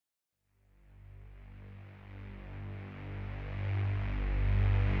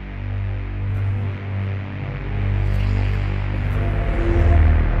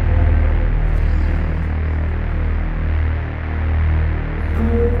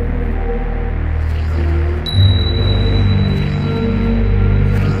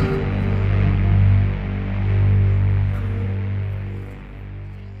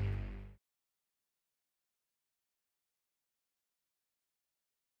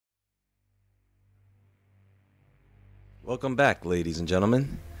Welcome back, ladies and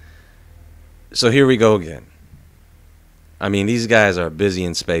gentlemen. So here we go again. I mean, these guys are busy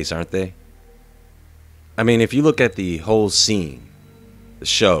in space, aren't they? I mean, if you look at the whole scene, the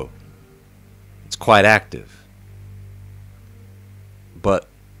show, it's quite active. But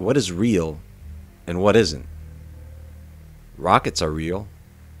what is real and what isn't? Rockets are real.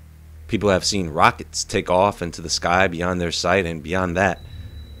 People have seen rockets take off into the sky beyond their sight, and beyond that,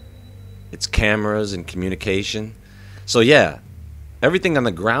 it's cameras and communication. So yeah, everything on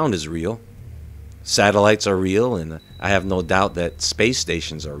the ground is real. Satellites are real, and I have no doubt that space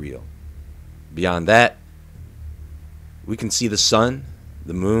stations are real. Beyond that, we can see the sun,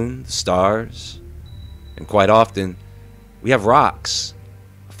 the moon, the stars, and quite often, we have rocks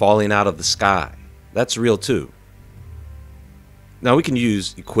falling out of the sky. That's real too. Now we can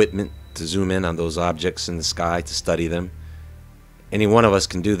use equipment to zoom in on those objects in the sky to study them. Any one of us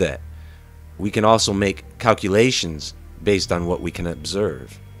can do that. We can also make calculations based on what we can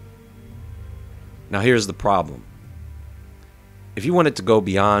observe. Now here's the problem. If you wanted to go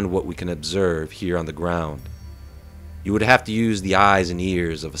beyond what we can observe here on the ground, you would have to use the eyes and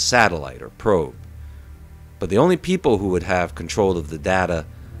ears of a satellite or probe. But the only people who would have control of the data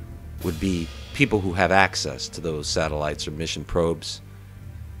would be people who have access to those satellites or mission probes.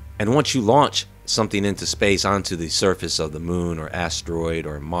 And once you launch something into space onto the surface of the moon or asteroid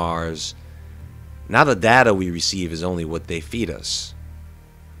or Mars, now the data we receive is only what they feed us.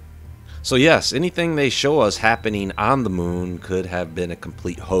 So yes, anything they show us happening on the moon could have been a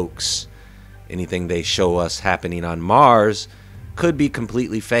complete hoax. Anything they show us happening on Mars could be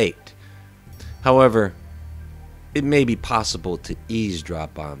completely faked. However, it may be possible to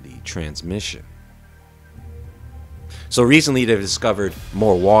eavesdrop on the transmission. So recently they've discovered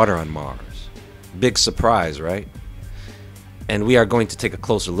more water on Mars. Big surprise, right? And we are going to take a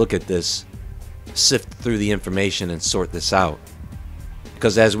closer look at this, sift through the information and sort this out.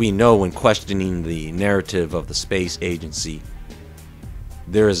 Because as we know, when questioning the narrative of the space agency,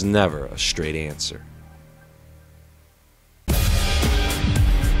 there is never a straight answer.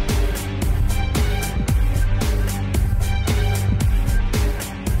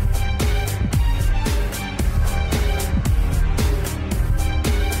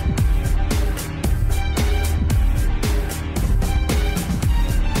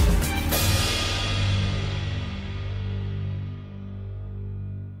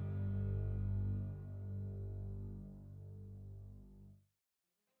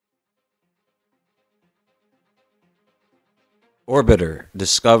 Orbiter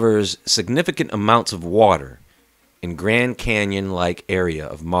discovers significant amounts of water in Grand Canyon-like area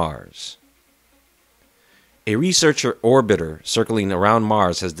of Mars. A researcher orbiter circling around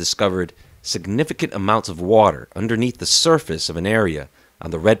Mars has discovered significant amounts of water underneath the surface of an area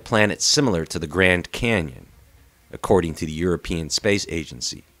on the red planet similar to the Grand Canyon, according to the European Space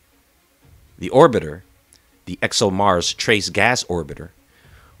Agency. The orbiter, the ExoMars Trace Gas Orbiter,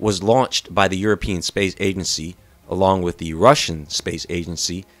 was launched by the European Space Agency along with the Russian Space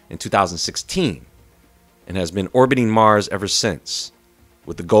Agency in 2016 and has been orbiting Mars ever since,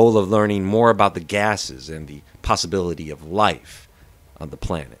 with the goal of learning more about the gases and the possibility of life on the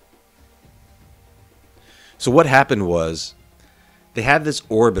planet. So what happened was, they had this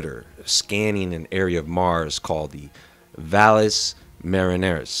orbiter scanning an area of Mars called the Valles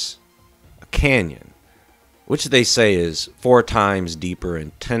Marineris, a canyon, which they say is 4 times deeper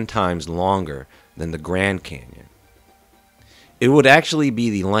and 10 times longer than the Grand Canyon. It would actually be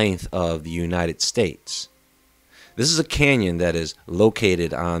the length of the United States. This is a canyon that is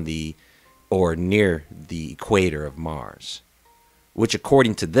located on the or near the equator of Mars, which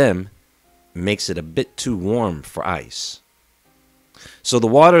according to them makes it a bit too warm for ice. So the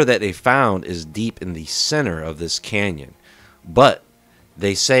water that they found is deep in the center of this canyon, but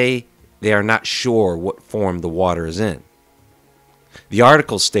they say they are not sure what form the water is in. The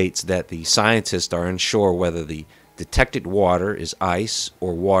article states that the scientists are unsure whether the detected water is ice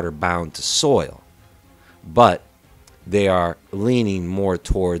or water bound to soil, but they are leaning more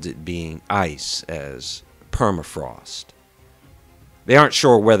towards it being ice as permafrost. They aren't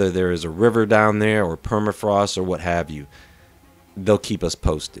sure whether there is a river down there or permafrost or what have you. They'll keep us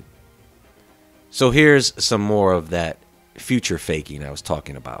posted. So here's some more of that future faking I was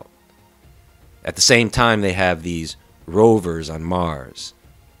talking about. At the same time, they have these rovers on Mars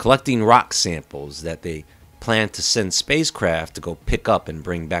collecting rock samples that they plan to send spacecraft to go pick up and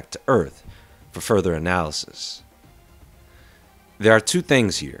bring back to Earth for further analysis. There are 2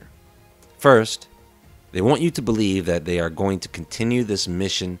 things here. First, they want you to believe that they are going to continue this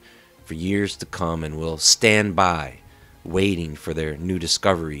mission for years to come and will stand by waiting for their new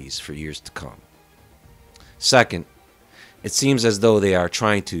discoveries for years to come. Second, It seems as though they are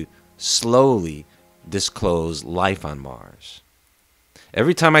trying to slowly disclose life on Mars.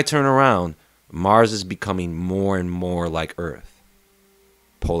 Every time I turn around, Mars is becoming more and more like Earth.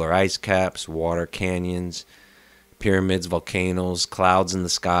 Polar ice caps, water canyons, pyramids, volcanoes, clouds in the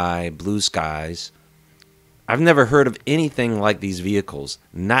sky, blue skies. I've never heard of anything like these vehicles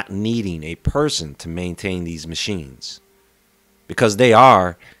not needing a person to maintain these machines, because they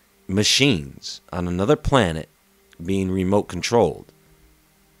are machines on another planet being remote controlled.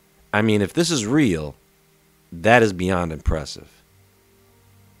 I mean, if this is real, that is beyond impressive.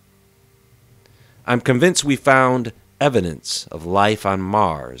 I'm convinced we found evidence of life on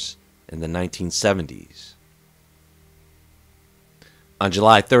Mars in the 1970s. On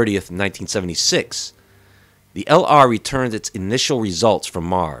July 30th, 1976, the LR returned its initial results from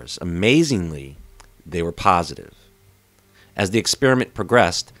Mars. Amazingly, they were positive. As the experiment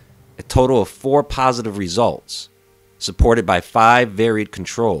progressed, a total of 4 positive results, supported by 5 varied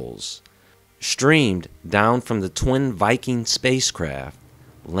controls, streamed down from the twin Viking spacecraft,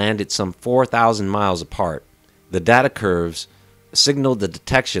 landed some 4,000 miles apart. The data curves signaled the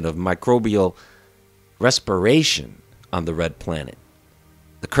detection of microbial respiration on the red planet.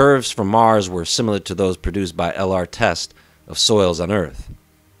 The curves from Mars were similar to those produced by LR tests of soils on Earth.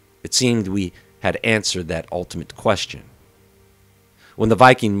 It seemed we had answered that ultimate question. When the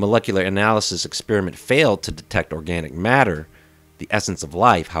Viking molecular analysis experiment failed to detect organic matter, the essence of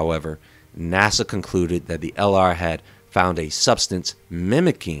life, however, NASA concluded that the LR had found a substance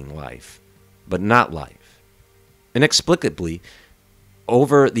mimicking life, but not life. Inexplicably,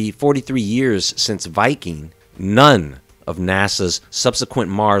 over the 43 years since Viking, none of NASA's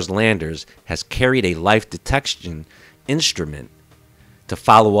subsequent Mars landers has carried a life detection instrument to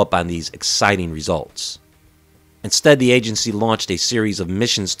follow up on these exciting results. Instead, the agency launched a series of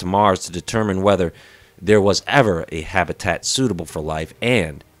missions to Mars to determine whether there was ever a habitat suitable for life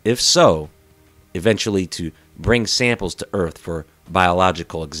and, if so, eventually to bring samples to Earth for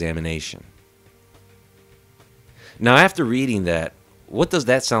biological examination. Now, after reading that, what does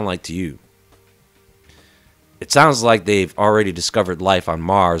that sound like to you? It sounds like they've already discovered life on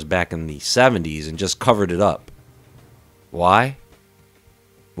Mars back in the 70s and just covered it up. Why?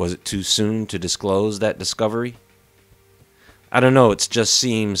 Was it too soon to disclose that discovery? I don't know, it just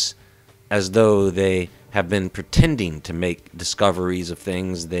seems as though they have been pretending to make discoveries of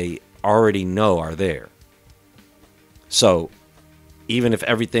things they already know are there. So, even if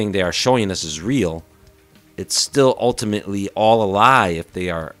everything they are showing us is real, it's still ultimately all a lie if they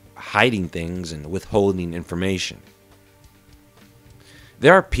are hiding things and withholding information.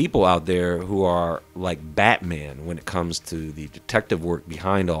 There are people out there who are like Batman when it comes to the detective work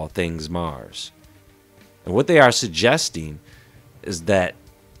behind all things Mars. And what they are suggesting is that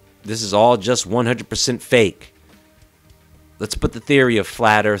this is all just 100% fake. Let's put the theory of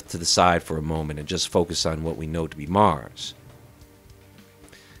flat Earth to the side for a moment and just focus on what we know to be Mars.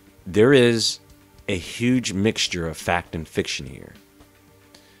 There is a huge mixture of fact and fiction here.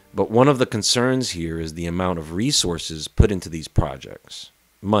 But one of the concerns here is the amount of resources put into these projects.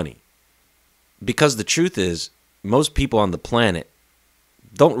 Money. Because the truth is, most people on the planet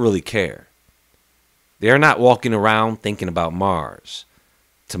don't really care. They are not walking around thinking about Mars.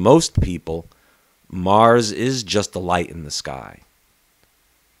 To most people, Mars is just a light in the sky.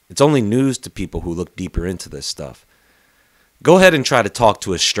 It's only news to people who look deeper into this stuff. Go ahead and try to talk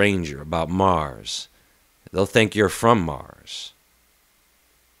to a stranger about Mars. They'll think you're from Mars.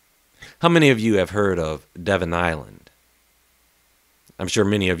 How many of you have heard of Devon Island? I'm sure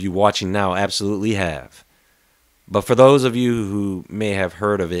many of you watching now absolutely have. But for those of you who may have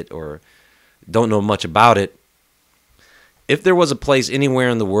heard of it or don't know much about it, if there was a place anywhere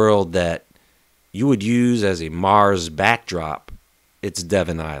in the world that you would use as a Mars backdrop, it's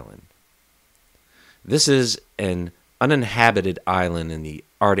Devon Island. This is an uninhabited island in the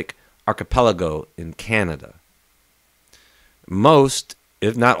Arctic archipelago in Canada. Most,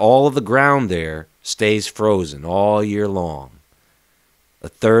 if not all, of the ground there stays frozen all year long. A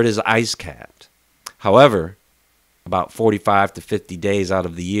third is ice-capped. However, about 45 to 50 days out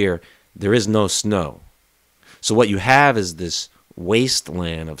of the year, there is no snow. So what you have is this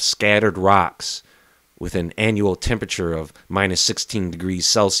wasteland of scattered rocks with an annual temperature of minus 16 degrees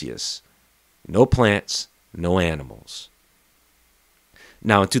Celsius. No plants, no animals.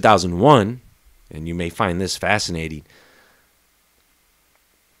 Now in 2001, and you may find this fascinating,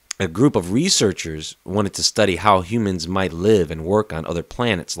 a group of researchers wanted to study how humans might live and work on other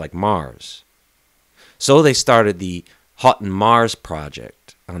planets like Mars. So they started the Houghton Mars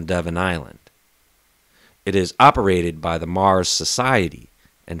Project on Devon Island. It is operated by the Mars Society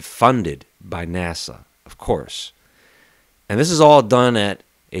and funded by NASA, of course. And this is all done at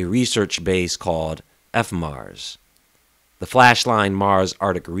a research base called FMARS, the Flashline Mars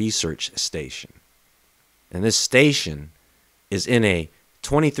Arctic Research Station. And this station is in a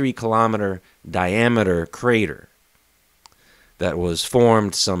 23-kilometer diameter crater that was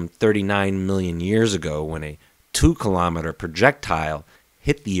formed some 39 million years ago when a 2-kilometer projectile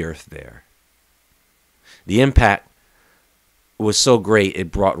hit the Earth there. The impact was so great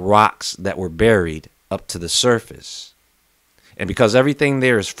it brought rocks that were buried up to the surface. And because everything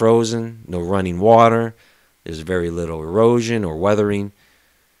there is frozen, no running water, there's very little erosion or weathering,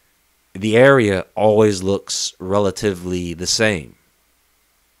 the area always looks relatively the same.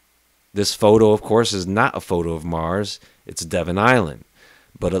 This photo, of course, is not a photo of Mars. It's Devon Island.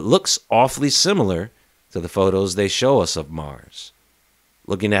 But it looks awfully similar to the photos they show us of Mars.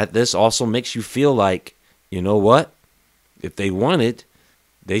 Looking at this also makes you feel like, you know what? If they wanted,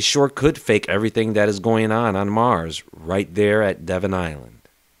 they sure could fake everything that is going on Mars right there at Devon Island.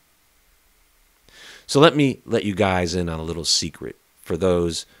 So let me let you guys in on a little secret for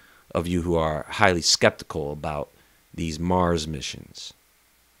those of you who are highly skeptical about these Mars missions.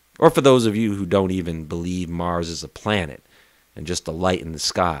 Or for those of you who don't even believe Mars is a planet and just a light in the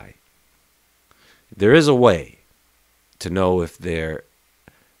sky. There is a way to know if there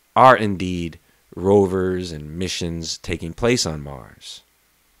are indeed rovers and missions taking place on Mars.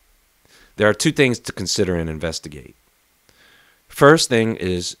 There are two things to consider and investigate. First thing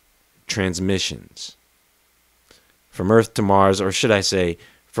is transmissions. From Earth to Mars, or should I say,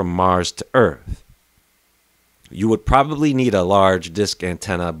 from Mars to Earth. You would probably need a large disk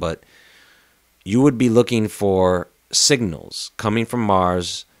antenna, but you would be looking for signals coming from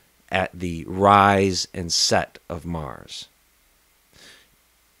Mars at the rise and set of Mars.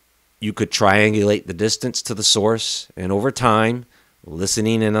 You could triangulate the distance to the source, and over time,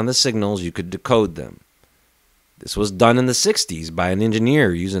 listening in on the signals, you could decode them. This was done in the 60s by an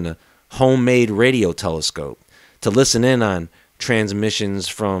engineer using a homemade radio telescope to listen in on transmissions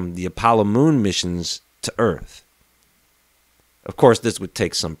from the Apollo moon missions to Earth. Of course, this would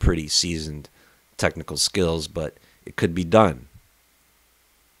take some pretty seasoned technical skills, but it could be done.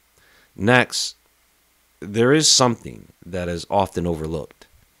 Next, there is something that is often overlooked,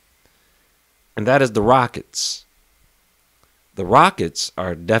 and that is the rockets. The rockets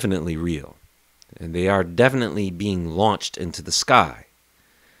are definitely real, and they are definitely being launched into the sky.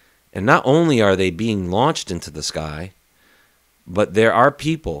 And not only are they being launched into the sky, but there are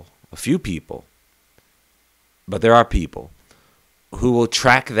people, a few people, but there are people who will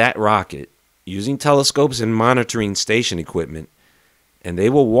track that rocket using telescopes and monitoring station equipment, and they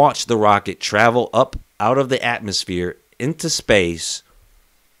will watch the rocket travel up out of the atmosphere into space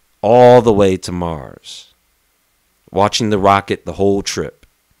all the way to Mars, watching the rocket the whole trip,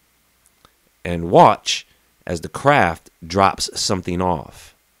 and watch as the craft drops something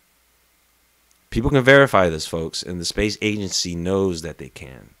off. People can verify this, folks, and the space agency knows that they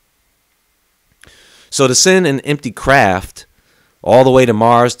can. So to send an empty craft all the way to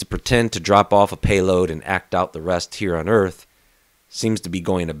Mars to pretend to drop off a payload and act out the rest here on Earth seems to be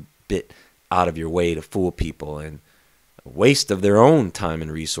going a bit out of your way to fool people and a waste of their own time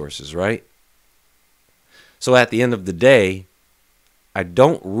and resources, right? So at the end of the day, I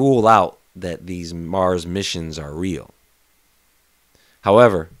don't rule out that these Mars missions are real.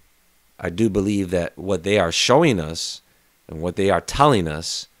 However, I do believe that what they are showing us and what they are telling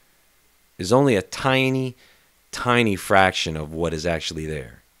us is only a tiny, tiny fraction of what is actually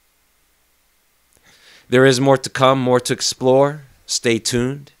there. There is more to come, more to explore. Stay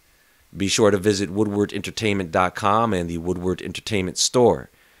tuned. Be sure to visit woodwardentertainment.com and the Woodward Entertainment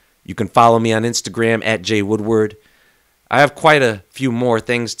Store. You can follow me on Instagram at jwoodward. I have quite a few more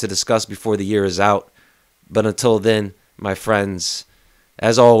things to discuss before the year is out. But until then, my friends,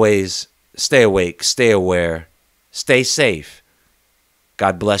 as always, stay awake, stay aware, stay safe.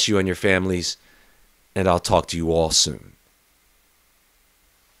 God bless you and your families, and I'll talk to you all soon.